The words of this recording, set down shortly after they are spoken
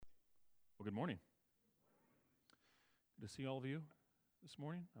Well, good morning. Good to see all of you this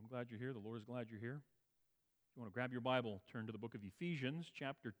morning. I'm glad you're here. The Lord is glad you're here. If you want to grab your Bible, turn to the book of Ephesians,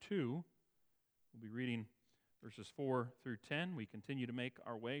 chapter 2. We'll be reading verses 4 through 10. We continue to make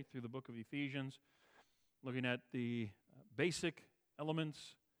our way through the book of Ephesians, looking at the basic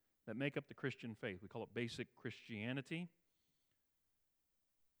elements that make up the Christian faith. We call it basic Christianity.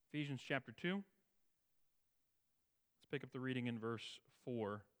 Ephesians chapter 2. Let's pick up the reading in verse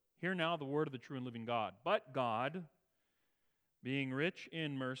 4. Hear now the word of the true and living God. But God, being rich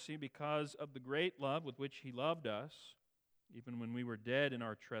in mercy, because of the great love with which He loved us, even when we were dead in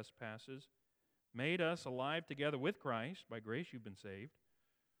our trespasses, made us alive together with Christ. By grace you've been saved,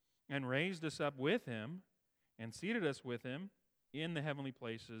 and raised us up with Him, and seated us with Him in the heavenly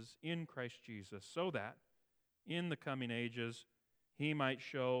places in Christ Jesus, so that in the coming ages He might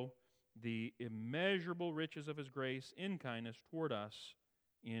show the immeasurable riches of His grace in kindness toward us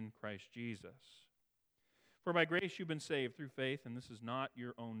in Christ Jesus. For by grace you've been saved through faith, and this is not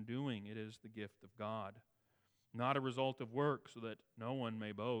your own doing, it is the gift of God, not a result of work, so that no one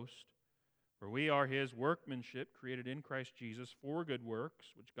may boast. For we are His workmanship, created in Christ Jesus for good works,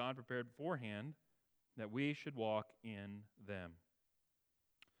 which God prepared beforehand, that we should walk in them.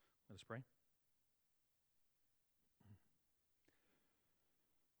 Let us pray.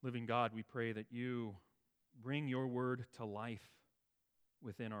 Living God, we pray that you bring your word to life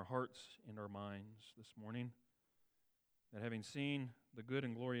within our hearts and our minds this morning, that having seen the good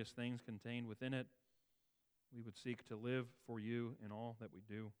and glorious things contained within it, we would seek to live for you in all that we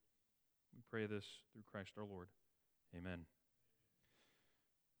do. We pray this through Christ our Lord. Amen.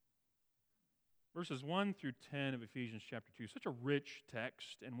 Verses 1 through 10 of Ephesians chapter 2, such a rich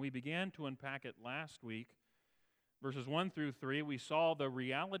text, and we began to unpack it last week. Verses 1 through 3, we saw the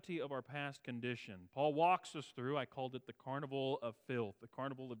reality of our past condition. Paul walks us through, I called it the carnival of filth, the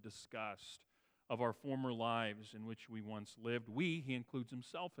carnival of disgust of our former lives in which we once lived. He includes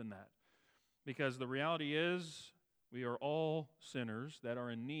himself in that. Because the reality is, we are all sinners that are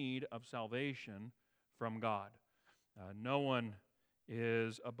in need of salvation from God. No one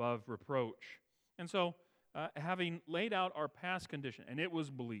is above reproach. And so, having laid out our past condition, and it was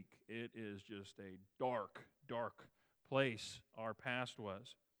bleak, it is just a dark, dark place our past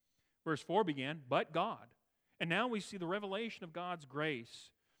was. Verse 4 began, but God. And now we see the revelation of God's grace.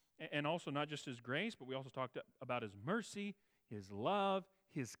 And also not just His grace, but we also talked about His mercy, His love,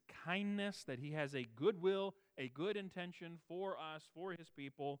 His kindness, that He has a goodwill, a good intention for us, for His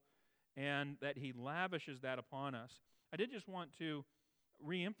people, and that He lavishes that upon us. I did just want to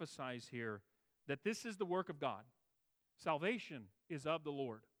reemphasize here that this is the work of God. Salvation is of the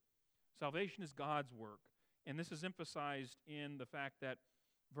Lord. Salvation is God's work. And this is emphasized in the fact that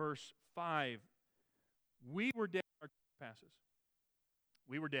verse 5, we were dead in our trespasses.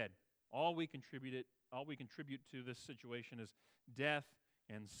 We were dead. All we contribute to this situation is death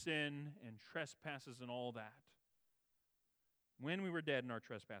and sin and trespasses and all that. When we were dead in our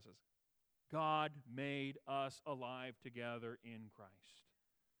trespasses, God made us alive together in Christ.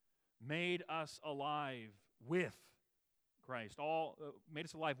 Made us alive with Christ. Made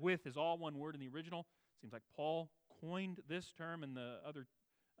us alive with is all one word in the original. Seems like Paul coined this term and the other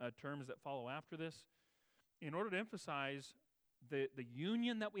terms that follow after this in order to emphasize the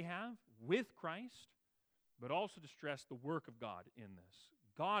union that we have with Christ, but also to stress the work of God in this.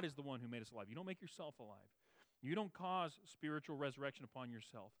 God is the one who made us alive. You don't make yourself alive. You don't cause spiritual resurrection upon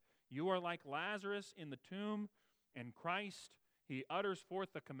yourself. You are like Lazarus in the tomb, and Christ, He utters forth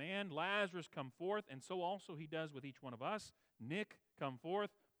the command, Lazarus, come forth, and so also He does with each one of us. Nick, come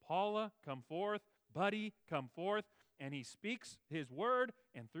forth. Paula, come forth. Buddy, come forth. And He speaks His word,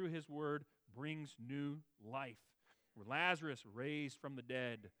 and through His word brings new life. Lazarus raised from the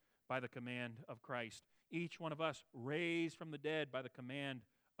dead by the command of Christ. Each one of us raised from the dead by the command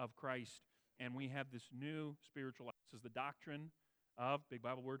of Christ. And we have this new spiritual life. This is the doctrine of, big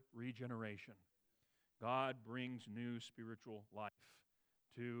Bible word, regeneration. God brings new spiritual life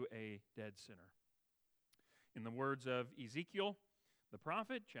to a dead sinner. In the words of Ezekiel, the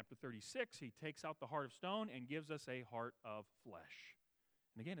prophet, chapter 36, he takes out the heart of stone and gives us a heart of flesh.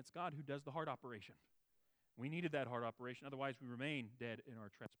 And again, it's God who does the heart operation. We needed that heart operation, otherwise we remain dead in our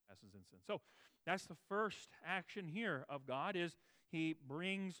trespasses and sins. So that's the first action here of God, is He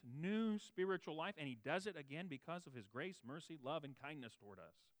brings new spiritual life, and He does it again because of His grace, mercy, love, and kindness toward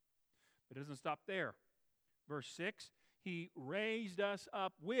us. But it doesn't stop there. Verse 6, He raised us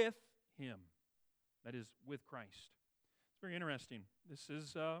up with Him, that is, with Christ. It's very interesting. This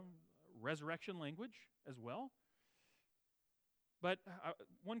is resurrection language as well. But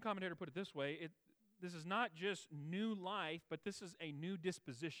one commentator put it this way, this is not just new life, but this is a new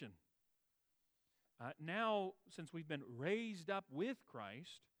disposition. Now, since we've been raised up with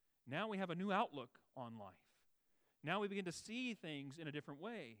Christ, now we have a new outlook on life. Now we begin to see things in a different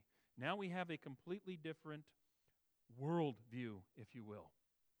way. Now we have a completely different world view, if you will.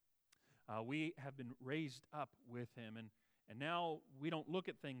 We have been raised up with him, and now we don't look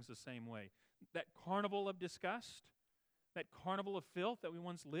at things the same way. That carnival of disgust, that carnival of filth that we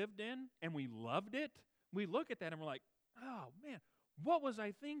once lived in, and we loved it, we look at that and we're like, oh man, what was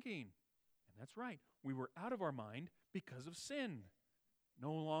I thinking? And that's right, we were out of our mind because of sin.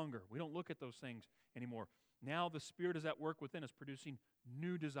 No longer. We don't look at those things anymore. Now the Spirit is at work within us, producing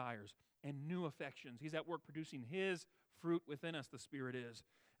new desires and new affections. He's at work producing His fruit within us, the Spirit is.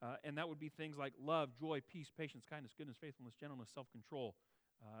 And that would be things like love, joy, peace, patience, kindness, goodness, faithfulness, gentleness, self-control,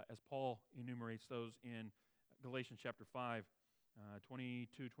 as Paul enumerates those in Galatians chapter 5,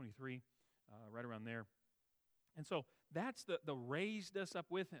 22, 23, right around there. And so that's the raised us up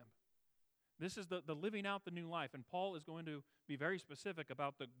with Him. This is the living out the new life. And Paul is going to be very specific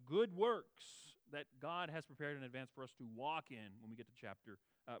about the good works that God has prepared in advance for us to walk in when we get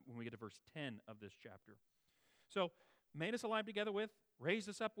to verse 10 of this chapter. So, made us alive together with, raised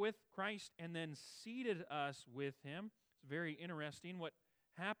us up with Christ, and then seated us with Him. It's very interesting what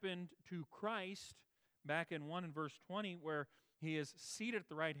happened to Christ back in 1 and verse 20, where He is seated at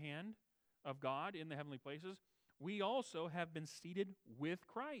the right hand of God in the heavenly places. We also have been seated with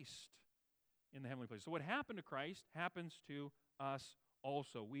Christ in the heavenly places. So what happened to Christ happens to us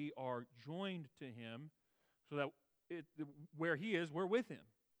also. We are joined to Him so that where He is, we're with Him.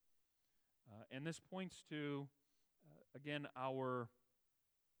 And this points to, again, our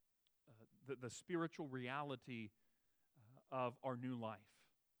the spiritual reality of our new life.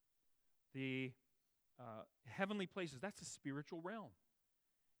 The heavenly places, that's a spiritual realm.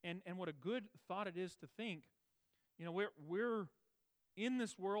 And what a good thought it is to think, we're in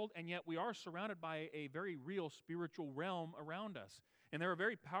this world, and yet we are surrounded by a very real spiritual realm around us. And there are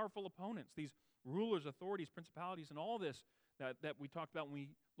very powerful opponents, these rulers, authorities, principalities, and all this that we talked about when we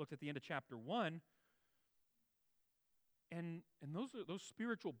looked at the end of chapter 1. And those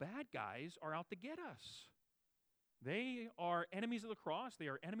spiritual bad guys are out to get us. They are enemies of the cross. They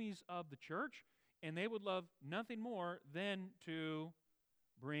are enemies of the church, and they would love nothing more than to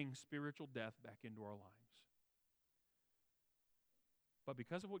bring spiritual death back into our lives. But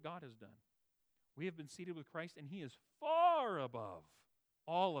because of what God has done, we have been seated with Christ, and He is far above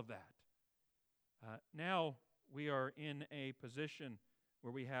all of that. Now we are in a position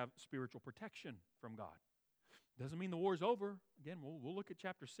where we have spiritual protection from God. Doesn't mean the war's over. Again, we'll look at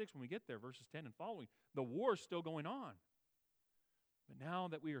chapter 6 when we get there, verses 10 and following. The war is still going on. But now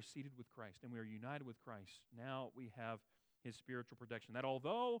that we are seated with Christ and we are united with Christ, now we have His spiritual protection. That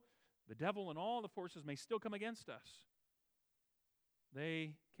although the devil and all the forces may still come against us,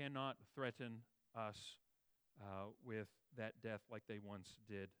 they cannot threaten us with that death like they once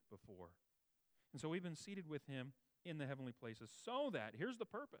did before. And so we've been seated with Him in the heavenly places so that, here's the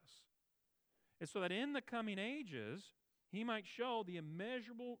purpose, it's so that in the coming ages He might show the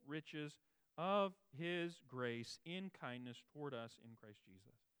immeasurable riches of His grace in kindness toward us in Christ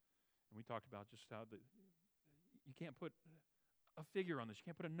Jesus. And we talked about just how you can't put a figure on this. You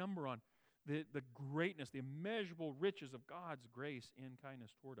can't put a number on the greatness, the immeasurable riches of God's grace in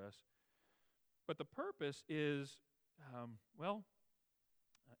kindness toward us. But the purpose is,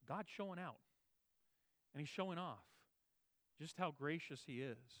 God's showing out. And He's showing off just how gracious He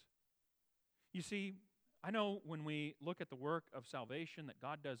is. You see, I know when we look at the work of salvation that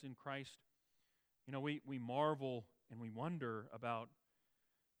God does in Christ, we marvel and we wonder about,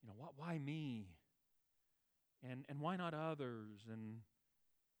 why me? And why not others? And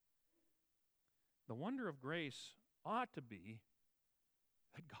the wonder of grace ought to be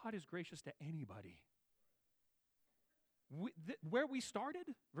that God is gracious to anybody. Where we started,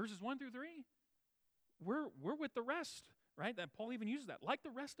 verses 1 through 3, we're with the rest, right? That Paul even uses that. Like the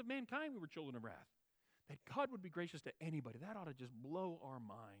rest of mankind, we were children of wrath. That God would be gracious to anybody. That ought to just blow our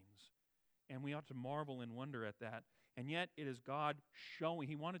minds. And we ought to marvel and wonder at that. And yet it is God showing.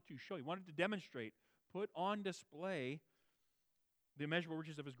 He wanted to demonstrate, put on display the immeasurable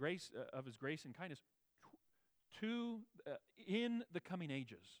riches of His grace and kindness in the coming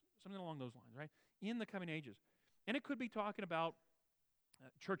ages. Something along those lines, right? In the coming ages. And it could be talking about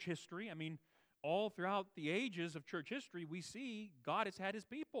church history. I mean, all throughout the ages of church history, we see God has had His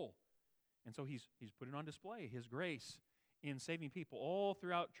people. And so He's put it on display, His grace in saving people all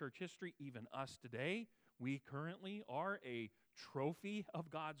throughout church history, even us today. We currently are a trophy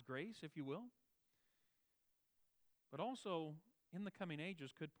of God's grace, if you will. But also, in the coming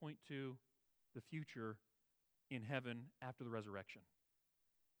ages could point to the future in heaven after the resurrection.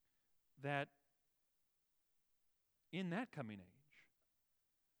 That in that coming age,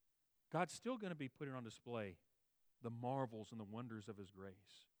 God's still going to be putting on display the marvels and the wonders of His grace.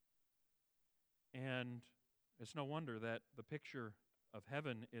 And it's no wonder that the picture of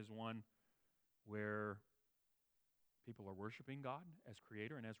heaven is one where people are worshiping God as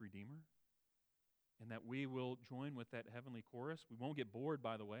Creator and as Redeemer, and that we will join with that heavenly chorus. We won't get bored,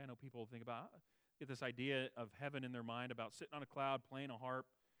 by the way. I know people think about, get this idea of heaven in their mind about sitting on a cloud playing a harp.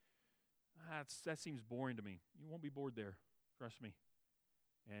 That seems boring to me. You won't be bored there, trust me.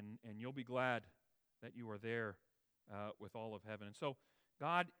 And you'll be glad that you are there with all of heaven. And so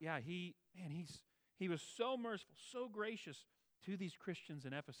God, He was so merciful, so gracious to these Christians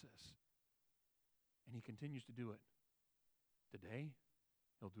in Ephesus. And He continues to do it today.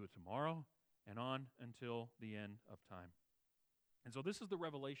 He'll do it tomorrow and on until the end of time. And so this is the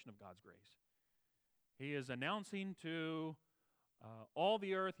revelation of God's grace. He is announcing to all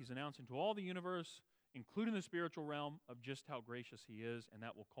the earth, He's announcing to all the universe, including the spiritual realm, of just how gracious He is, and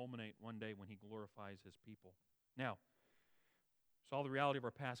that will culminate one day when He glorifies His people. Now, saw the reality of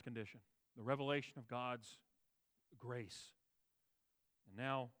our past condition, the revelation of God's grace. And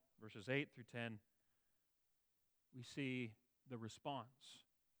now, verses 8 through 10, we see the response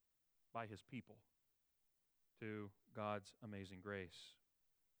by His people to God's amazing grace.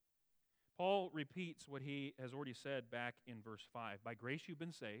 Paul repeats what he has already said back in verse 5. By grace you've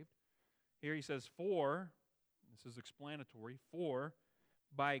been saved. Here he says, for, this is explanatory, for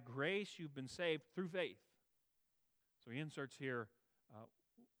by grace you've been saved through faith. So he inserts here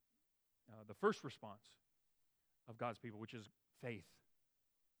the first response of God's people, which is faith.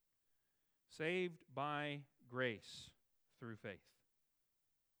 Saved by grace through faith.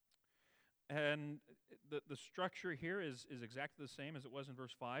 And the structure here is exactly the same as it was in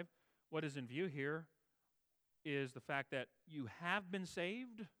verse 5. What is in view here is the fact that you have been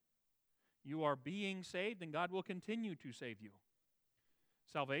saved, you are being saved, and God will continue to save you.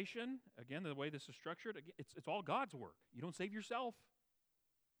 Salvation, again, the way this is structured, it's all God's work. You don't save yourself.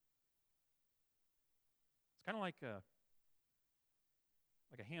 It's kind of like a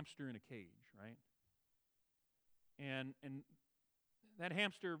hamster in a cage, right? And that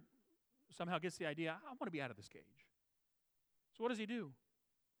hamster somehow gets the idea, I want to be out of this cage. So what does he do?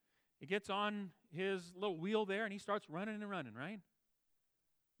 He gets on his little wheel there and he starts running and running, right?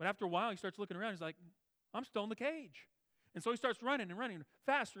 But after a while, he starts looking around. He's like, I'm still in the cage. And so he starts running and running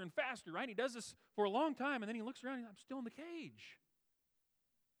faster and faster, right? He does this for a long time, and then he looks around and I'm still in the cage.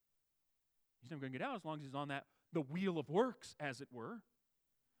 He's never going to get out as long as he's on the wheel of works, as it were.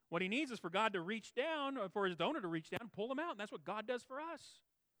 What he needs is for God to reach down, or for his owner to reach down and pull him out, and that's what God does for us.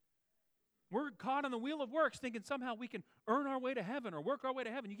 We're caught on the wheel of works thinking somehow we can earn our way to heaven or work our way to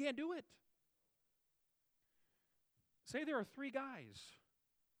heaven. You can't do it. Say there are 3 guys.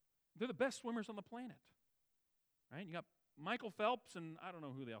 They're the best swimmers on the planet. Right? You got Michael Phelps and I don't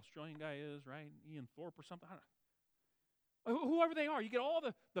know who the Australian guy is, right? Ian Thorpe or something. I don't know. Whoever they are, you get all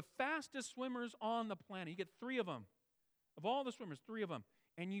the fastest swimmers on the planet. You get 3 of them. Of all the swimmers, 3 of them.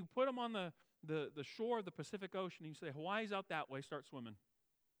 And you put them on the shore of the Pacific Ocean and you say, Hawaii's out that way, start swimming.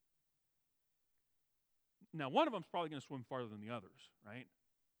 Now, one of them's probably going to swim farther than the others, right?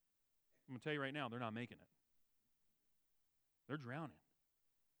 I'm going to tell you right now, they're not making it. They're drowning.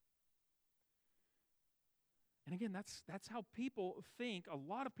 And again, that's how people think, a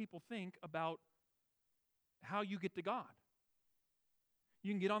lot of people think about how you get to God.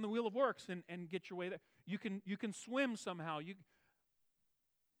 You can get on the wheel of works and get your way there. You can swim somehow.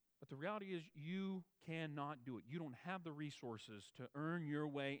 But the reality is you cannot do it. You don't have the resources to earn your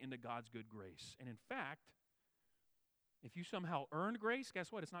way into God's good grace. And in fact, if you somehow earned grace,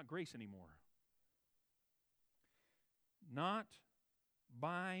 guess what? It's not grace anymore. Not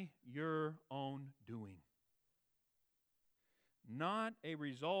by your own doing. Not a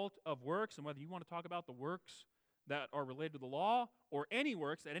result of works, and whether you want to talk about the works that are related to the law or any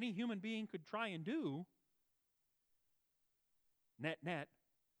works that any human being could try and do, net, not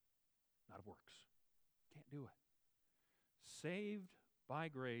of works. Can't do it. Saved by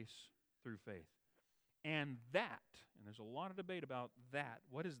grace through faith. And there's a lot of debate about that.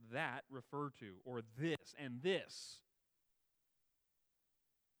 What does that refer to? Or this and this?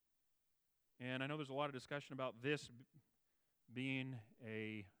 And I know there's a lot of discussion about this being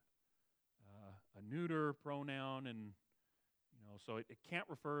a neuter pronoun, and so it can't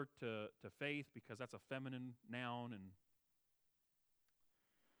refer to faith because that's a feminine noun.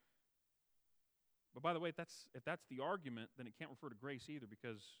 But by the way, if that's the argument, then it can't refer to grace either,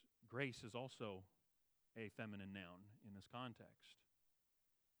 because grace is also a feminine noun in this context.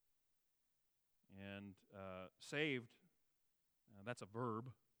 And saved, that's a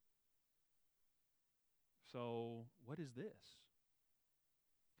verb. So, what is this?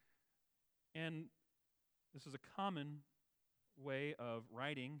 And this is a common way of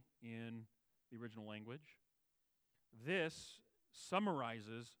writing in the original language. This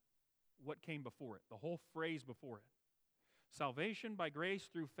summarizes what came before it, the whole phrase before it. Salvation by grace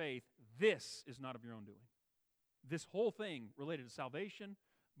through faith, this is not of your own doing. This whole thing related to salvation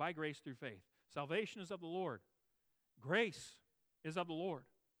by grace through faith. Salvation is of the Lord. Grace is of the Lord.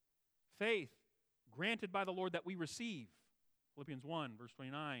 Faith granted by the Lord that we receive. Philippians 1, verse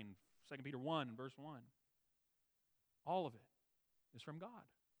 29, 2 Peter 1, verse 1. All of it is from God.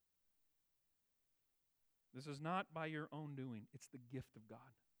 This is not by your own doing. It's the gift of God.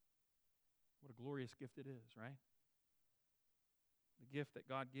 What a glorious gift it is, right? The gift that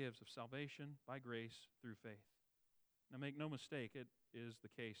God gives of salvation by grace through faith. Now make no mistake, it is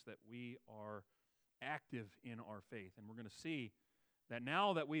the case that we are active in our faith. And we're going to see that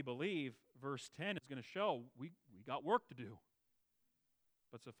now that we believe, verse 10 is going to show we got work to do.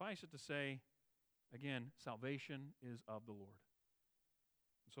 But suffice it to say, again, salvation is of the Lord.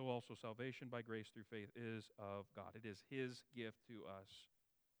 So also salvation by grace through faith is of God. It is His gift to us.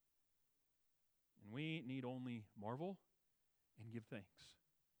 And we need only marvel and give thanks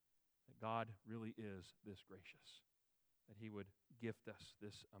that God really is this gracious, that He would gift us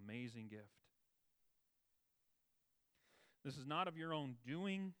this amazing gift. This is not of your own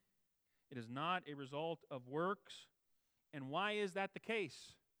doing. It is not a result of works. And why is that the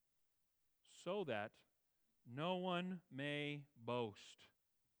case? So that no one may boast.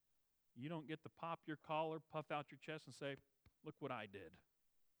 You don't get to pop your collar, puff out your chest, and say, look what I did.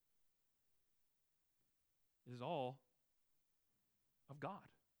 It is all of God.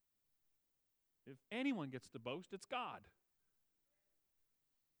 If anyone gets to boast, it's God.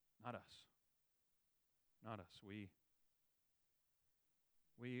 Not us. Not us.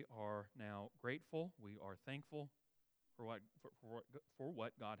 We are now grateful. We are thankful for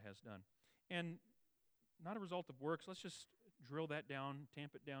what God has done. And not a result of works. Let's just drill that down,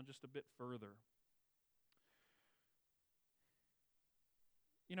 tamp it down just a bit further.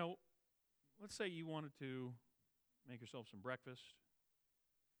 You know, let's say you wanted to make yourself some breakfast.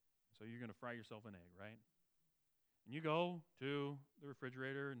 So you're going to fry yourself an egg, right? And you go to the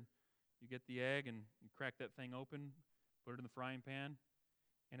refrigerator and you get the egg and you crack that thing open, put it in the frying pan,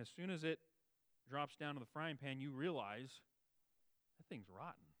 and as soon as it drops down to the frying pan, you realize that thing's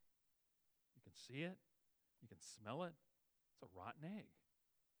rotten. You can see it. You can smell it. It's a rotten egg.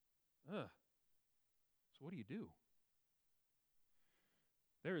 Ugh. So what do?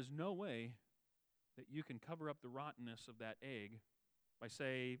 There is no way that you can cover up the rottenness of that egg by,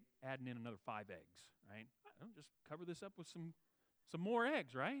 say, adding in another 5 eggs, right? Just cover this up with some more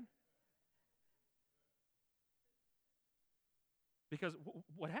eggs, right? Because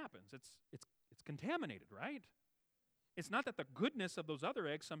what happens? It's contaminated, right? It's not that the goodness of those other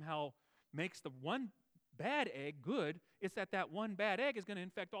eggs somehow makes the one bad egg good. It's that one bad egg is going to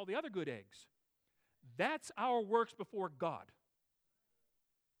infect all the other good eggs. That's our works before God.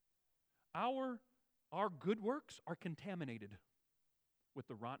 Our good works are contaminated with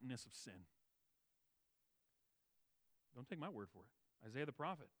the rottenness of sin. Don't take my word for it. Isaiah the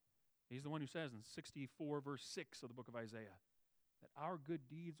prophet, he's the one who says in 64 verse 6 of the book of Isaiah, that our good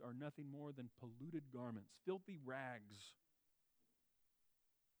deeds are nothing more than polluted garments, filthy rags.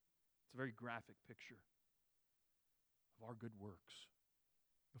 It's a very graphic picture of our good works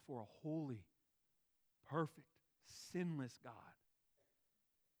before a holy, perfect, sinless God.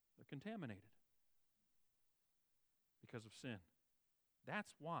 They're contaminated because of sin.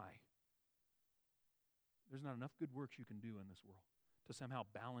 That's why there's not enough good works you can do in this world to somehow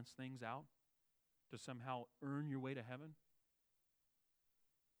balance things out, to somehow earn your way to heaven.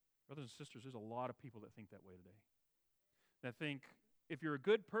 Brothers and sisters, there's a lot of people that think that way today. That think if you're a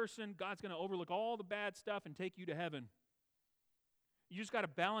good person, God's going to overlook all the bad stuff and take you to heaven. You just got to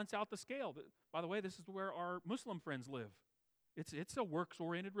balance out the scale. By the way, this is where our Muslim friends live. It's a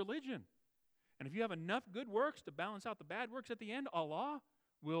works-oriented religion. And if you have enough good works to balance out the bad works at the end, Allah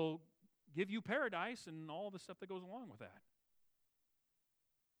will give you paradise and all the stuff that goes along with that.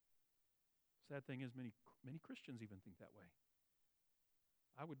 Sad thing is many Christians even think that way.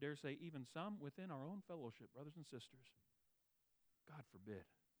 I would dare say even some within our own fellowship, brothers and sisters. God forbid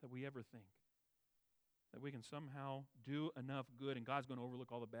that we ever think that we can somehow do enough good and God's going to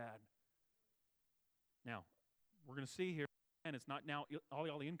overlook all the bad. Now, we're going to see here, and it's not now all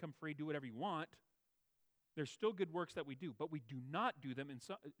the income free, do whatever you want. There's still good works that we do, but we do not do them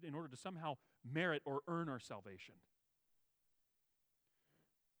in order to somehow merit or earn our salvation.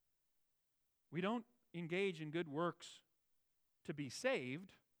 We don't engage in good works to be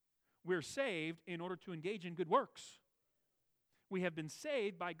saved. We're saved in order to engage in good works. We have been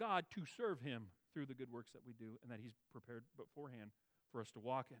saved by God to serve Him through the good works that we do and that He's prepared beforehand for us to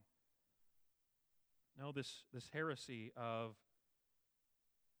walk in. No, this heresy of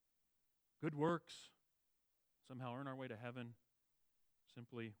good works somehow earn our way to heaven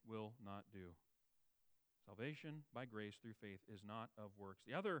simply will not do. Salvation by grace through faith is not of works.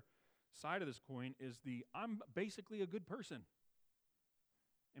 The other side of this coin is I'm basically a good person.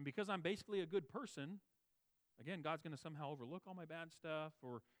 And because I'm basically a good person, again, God's going to somehow overlook all my bad stuff,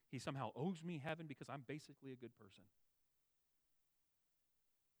 or He somehow owes me heaven because I'm basically a good person.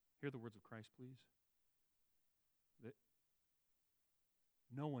 Hear the words of Christ, please. That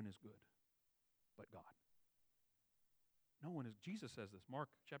no one is good but God. No one is. Jesus says this, Mark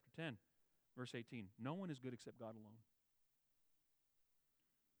chapter 10, verse 18. No one is good except God alone.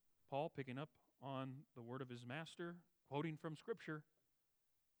 Paul, picking up on the word of his master, quoting from Scripture,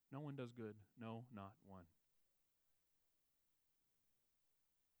 no one does good, no, not one.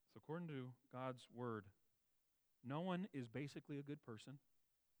 So according to God's word, no one is basically a good person,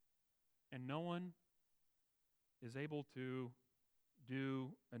 and no one is able to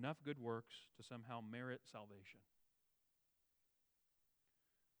do enough good works to somehow merit salvation.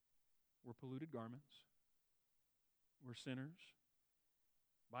 We're polluted garments. We're sinners.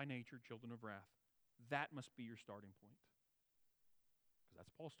 By nature, children of wrath. That must be your starting point. Because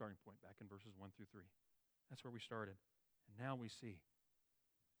that's Paul's starting point back in verses 1 through 3. That's where we started. And now we see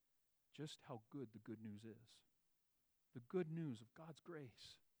just how good the good news is. The good news of God's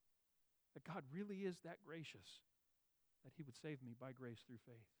grace. That God really is that gracious. That He would save me by grace through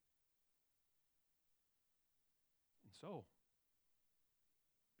faith. And so,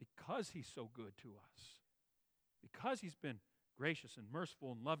 because He's so good to us, because He's been gracious and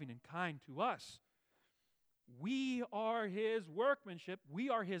merciful and loving and kind to us, we are His workmanship. We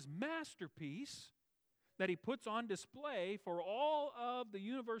are His masterpiece that He puts on display for all of the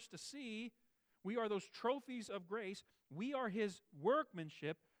universe to see. We are those trophies of grace. We are His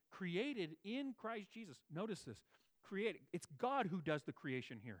workmanship created in Christ Jesus. Notice this. Created. It's God who does the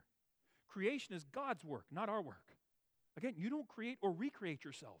creation here. Creation is God's work, not our work. Again, you don't create or recreate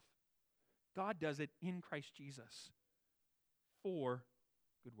yourself. God does it in Christ Jesus for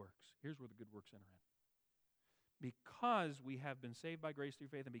good works. Here's where the good works enter in. Because we have been saved by grace through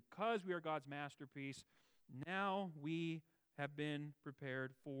faith, and because we are God's masterpiece, now we have been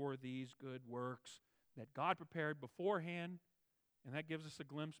prepared for these good works that God prepared beforehand. And that gives us a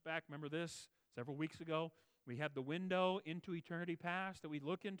glimpse back. Remember this? Several weeks ago, we had the window into eternity past that we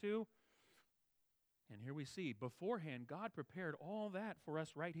look into. And here we see, beforehand, God prepared all that for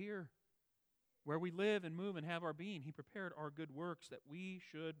us right here. Where we live and move and have our being, He prepared our good works that we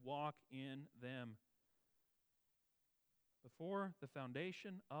should walk in them. Before the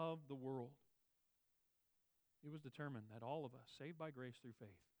foundation of the world, it was determined that all of us, saved by grace through faith,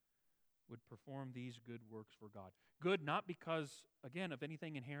 would perform these good works for God. Good not because, again, of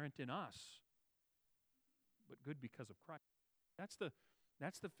anything inherent in us, but good because of Christ. That's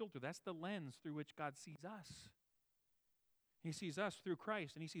the filter. That's the lens through which God sees us. He sees us through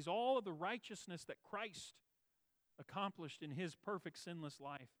Christ, and He sees all of the righteousness that Christ accomplished in His perfect sinless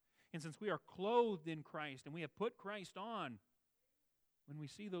life. And since we are clothed in Christ and we have put Christ on, when we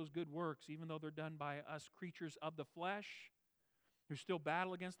see those good works, even though they're done by us creatures of the flesh, who still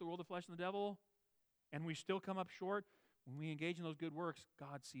battle against the world of flesh and the devil, and we still come up short, when we engage in those good works,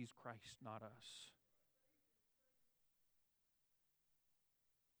 God sees Christ, not us.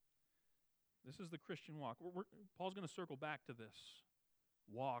 This is the Christian walk. Paul's going to circle back to this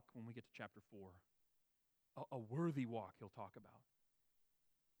walk when we get to chapter 4. A worthy walk he'll talk about.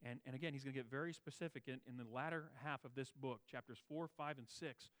 And again, he's going to get very specific in the latter half of this book. Chapters 4, 5, and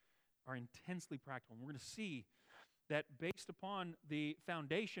 6 are intensely practical. And we're going to see that based upon the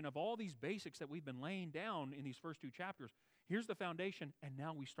foundation of all these basics that we've been laying down in these first 2 chapters, here's the foundation, and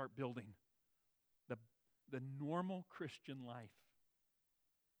now we start building the normal Christian life.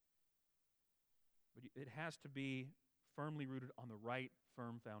 But it has to be firmly rooted on the right,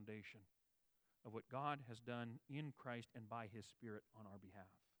 firm foundation of what God has done in Christ and by His Spirit on our behalf.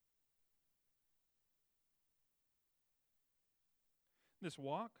 This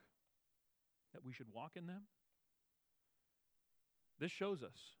walk, that we should walk in them, this shows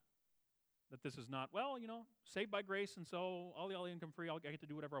us that this is not, saved by grace, and so all the income free, I get to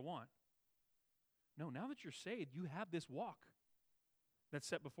do whatever I want. No, now that you're saved, you have this walk that's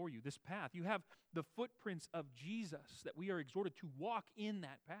set before you, this path. You have the footprints of Jesus that we are exhorted to walk in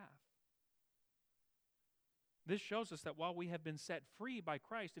that path. This shows us that while we have been set free by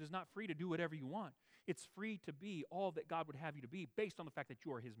Christ, it is not free to do whatever you want. It's free to be all that God would have you to be based on the fact that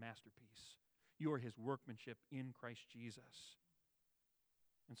you are His masterpiece. You are His workmanship in Christ Jesus.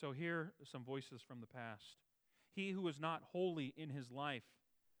 And so here are some voices from the past. He who is not holy in his life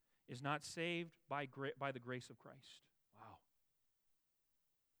is not saved by the grace of Christ. Wow.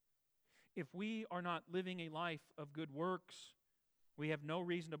 If we are not living a life of good works, we have no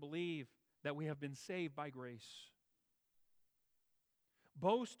reason to believe that we have been saved by grace.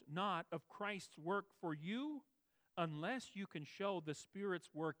 Boast not of Christ's work for you unless you can show the Spirit's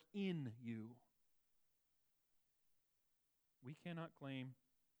work in you. We cannot claim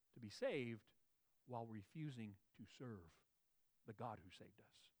to be saved while refusing to serve the God who saved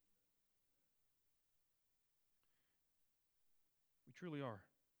us. We truly are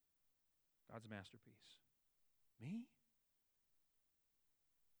God's masterpiece. Me?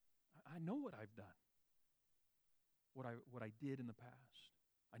 I know what I've done, what I did in the past.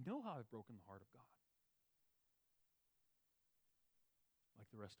 I know how I've broken the heart of God, like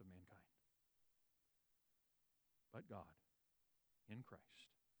the rest of mankind. But God, in Christ,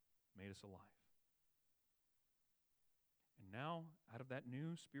 made us alive. And now, out of that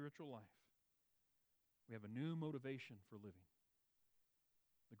new spiritual life, we have a new motivation for living,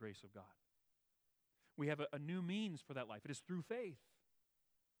 the grace of God. We have a new means for that life. It is through faith.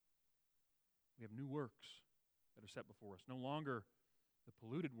 We have new works that are set before us. No longer the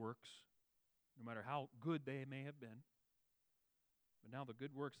polluted works, no matter how good they may have been, but now the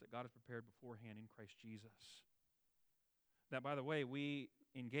good works that God has prepared beforehand in Christ Jesus. That, by the way, we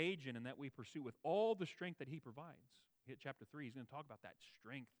engage in and that we pursue with all the strength that He provides. Hit chapter 3, he's going to talk about that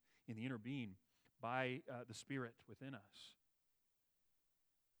strength in the inner being by the Spirit within us.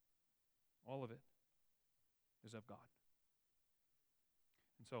 All of it is of God.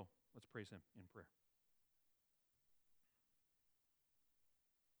 And so, let's praise Him in prayer.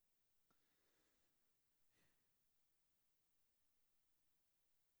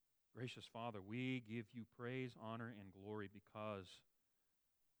 Gracious Father, we give You praise, honor, and glory because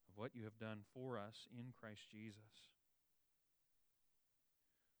of what You have done for us in Christ Jesus.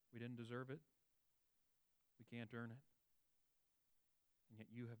 We didn't deserve it. We can't earn it. And yet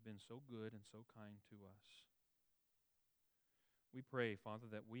You have been so good and so kind to us. We pray, Father,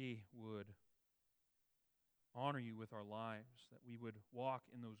 that we would honor You with our lives, that we would walk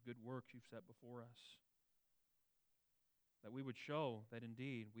in those good works You've set before us, that we would show that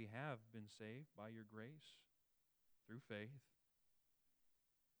indeed we have been saved by Your grace through faith,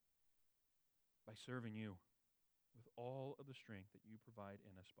 by serving You with all of the strength that You provide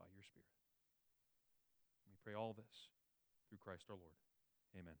in us by Your Spirit. We pray all this through Christ our Lord.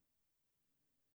 Amen.